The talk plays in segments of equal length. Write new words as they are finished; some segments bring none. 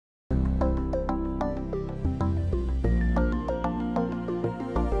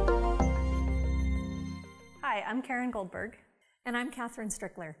I'm Karen Goldberg. And I'm Catherine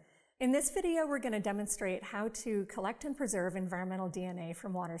Strickler. In this video, we're going to demonstrate how to collect and preserve environmental DNA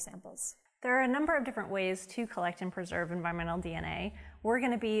from water samples. There are a number of different ways to collect and preserve environmental DNA. We're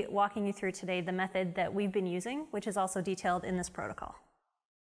going to be walking you through today the method that we've been using, which is also detailed in this protocol.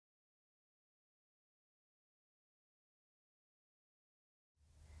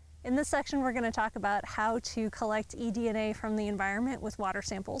 In this section, we're going to talk about how to collect eDNA from the environment with water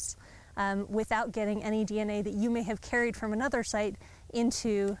samples without getting any DNA that you may have carried from another site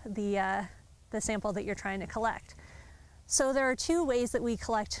into the sample that you're trying to collect. So there are two ways that we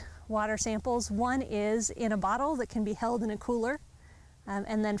collect water samples. One is in a bottle that can be held in a cooler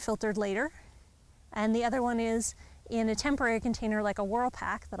and then filtered later. And the other one is in a temporary container like a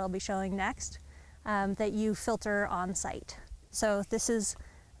Whirlpack that I'll be showing next that you filter on site. So this is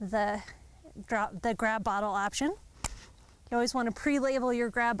the grab bottle option. You always want to pre-label your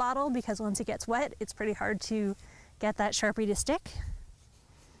grab bottle because once it gets wet, it's pretty hard to get that Sharpie to stick.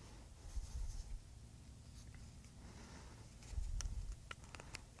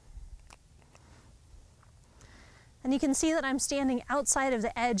 And you can see that I'm standing outside of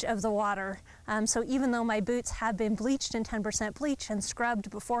the edge of the water. So even though my boots have been bleached in 10% bleach and scrubbed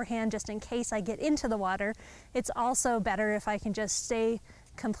beforehand just in case I get into the water, it's also better if I can just stay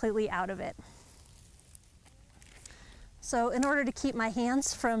completely out of it. So in order to keep my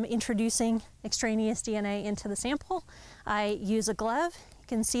hands from introducing extraneous DNA into the sample, I use a glove. You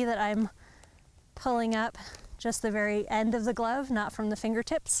can see that I'm pulling up just the very end of the glove, not from the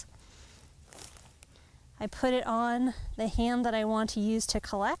fingertips. I put it on the hand that I want to use to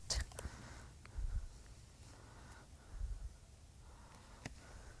collect.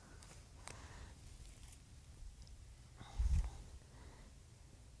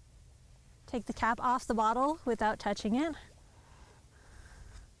 Take the cap off the bottle without touching it.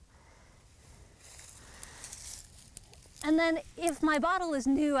 And then if my bottle is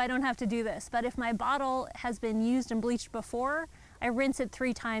new, I don't have to do this. But if my bottle has been used and bleached before, I rinse it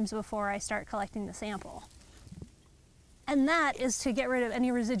 3 times before I start collecting the sample. And that is to get rid of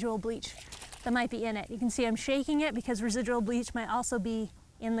any residual bleach that might be in it. You can see I'm shaking it because residual bleach might also be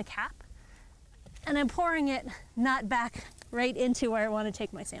in the cap. And I'm pouring it not back right into where I want to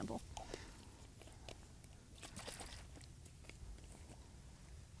take my sample.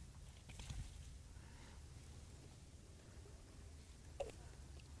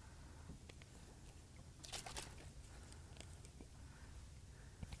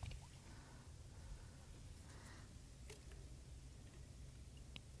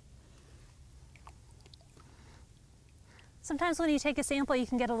 Sometimes when you take a sample, you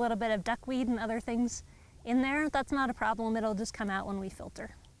can get a little bit of duckweed and other things in there. That's not a problem. It'll just come out when we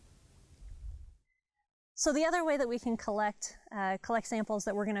filter. So the other way that we can collect samples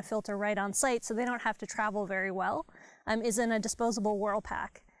that we're going to filter right on site so they don't have to travel very well is in a disposable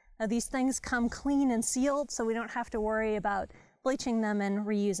Whirlpack. Now these things come clean and sealed, so we don't have to worry about bleaching them and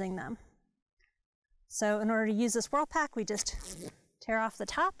reusing them. So in order to use this Whirlpack, we just tear off the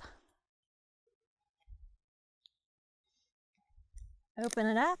top. Open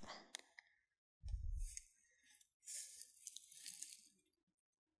it up.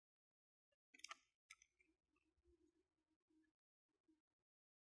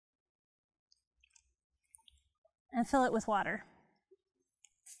 And fill it with water.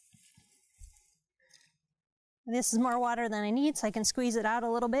 This is more water than I need, so I can squeeze it out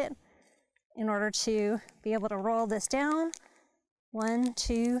a little bit in order to be able to roll this down 1,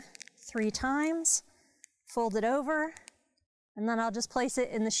 2, 3 times, fold it over, and then I'll just place it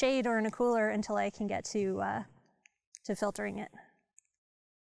in the shade or in a cooler until I can get to filtering it.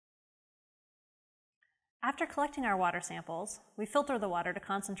 After collecting our water samples, we filter the water to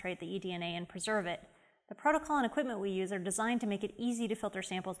concentrate the eDNA and preserve it. The protocol and equipment we use are designed to make it easy to filter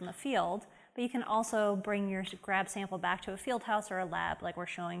samples in the field, but you can also bring your grab sample back to a field house or a lab like we're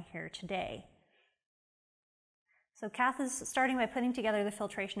showing here today. So Kath is starting by putting together the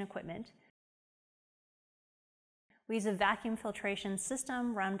filtration equipment. We use a vacuum filtration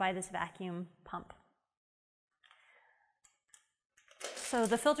system run by this vacuum pump. So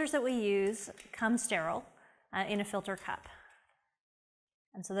the filters that we use come sterile in a filter cup.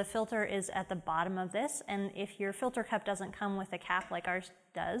 And so the filter is at the bottom of this, and if your filter cup doesn't come with a cap like ours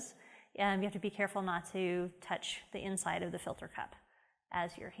does, you have to be careful not to touch the inside of the filter cup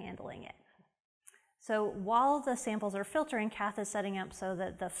as you're handling it. So while the samples are filtering, Kath is setting up so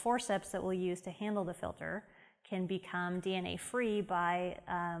that the forceps that we'll use to handle the filter can become DNA free by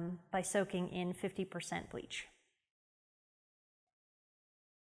soaking in 50% bleach.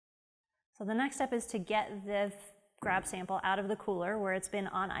 So the next step is to get the grab sample out of the cooler where it's been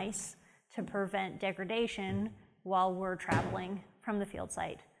on ice to prevent degradation while we're traveling from the field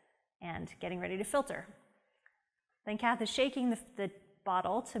site and getting ready to filter. Then Kath is shaking the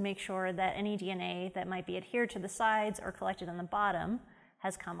bottle to make sure that any DNA that might be adhered to the sides or collected on the bottom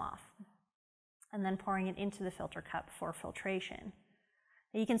has come off, and then pouring it into the filter cup for filtration.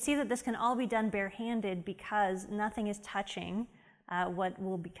 Now you can see that this can all be done barehanded because nothing is touching what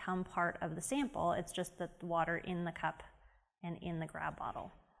will become part of the sample. It's just the water in the cup and in the grab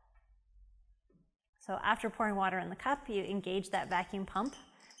bottle. So after pouring water in the cup, you engage that vacuum pump.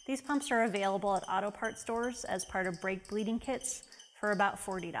 These pumps are available at auto parts stores as part of brake bleeding kits for about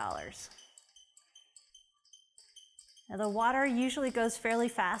 $40. Now the water usually goes fairly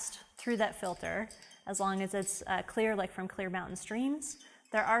fast through that filter as long as it's clear, like from clear mountain streams.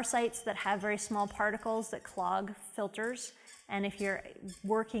 There are sites that have very small particles that clog filters, and if you're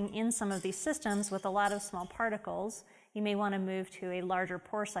working in some of these systems with a lot of small particles, you may want to move to a larger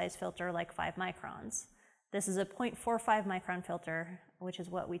pore size filter like 5 microns. This is a 0.45 micron filter, which is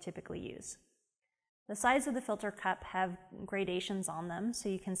what we typically use. The sides of the filter cup have gradations on them, so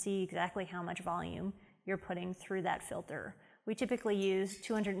you can see exactly how much volume you're putting through that filter. We typically use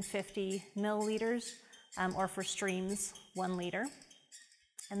 250 milliliters, or for streams, 1 liter.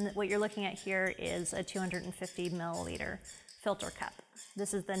 And what you're looking at here is a 250 milliliter filter cup.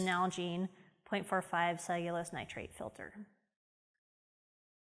 This is the Nalgene 0.45 cellulose nitrate filter.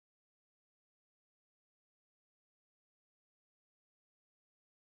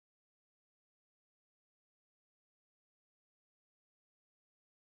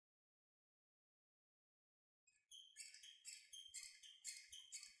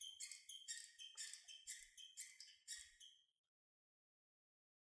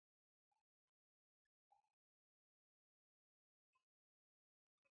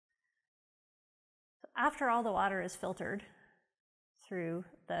 After all the water is filtered through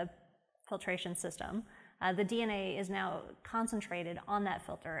the filtration system, the DNA is now concentrated on that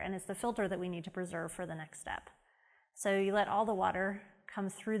filter, and it's the filter that we need to preserve for the next step. So you let all the water come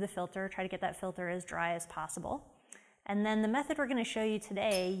through the filter, try to get that filter as dry as possible. And then the method we're going to show you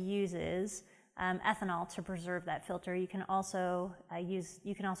today uses ethanol to preserve that filter. You can also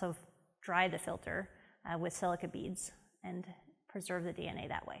dry the filter with silica beads and preserve the DNA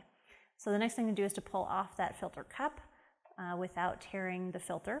that way. So the next thing to do is to pull off that filter cup without tearing the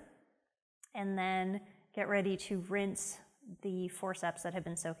filter, and then get ready to rinse the forceps that have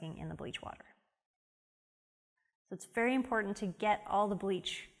been soaking in the bleach water. So it's very important to get all the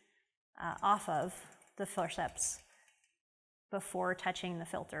bleach off of the forceps before touching the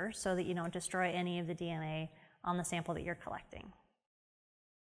filter so that you don't destroy any of the DNA on the sample that you're collecting.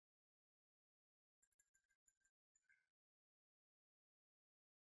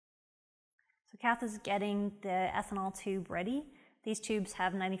 So Kath is getting the ethanol tube ready. These tubes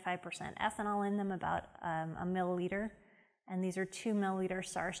have 95% ethanol in them, about a milliliter, and these are 2 milliliter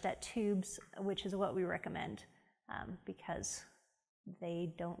Sarstat tubes, which is what we recommend because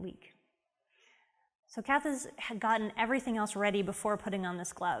they don't leak. So Kath has gotten everything else ready before putting on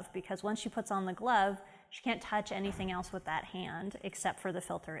this glove, because once she puts on the glove, she can't touch anything else with that hand except for the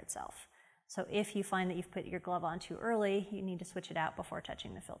filter itself. So if you find that you've put your glove on too early, you need to switch it out before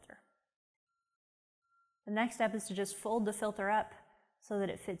touching the filter. The next step is to just fold the filter up so that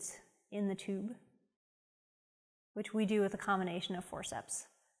it fits in the tube, which we do with a combination of forceps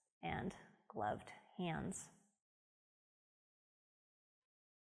and gloved hands.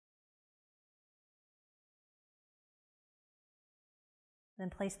 Then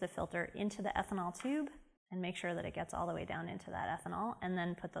place the filter into the ethanol tube and make sure that it gets all the way down into that ethanol, and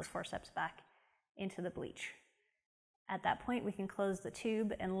then put those forceps back into the bleach. At that point, we can close the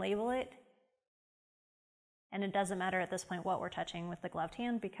tube and label it. And it doesn't matter at this point what we're touching with the gloved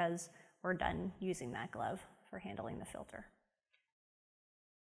hand because we're done using that glove for handling the filter.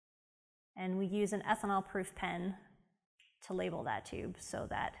 And we use an ethanol-proof pen to label that tube so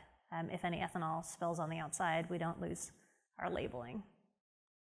that if any ethanol spills on the outside, we don't lose our labeling.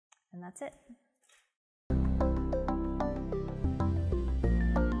 And that's it.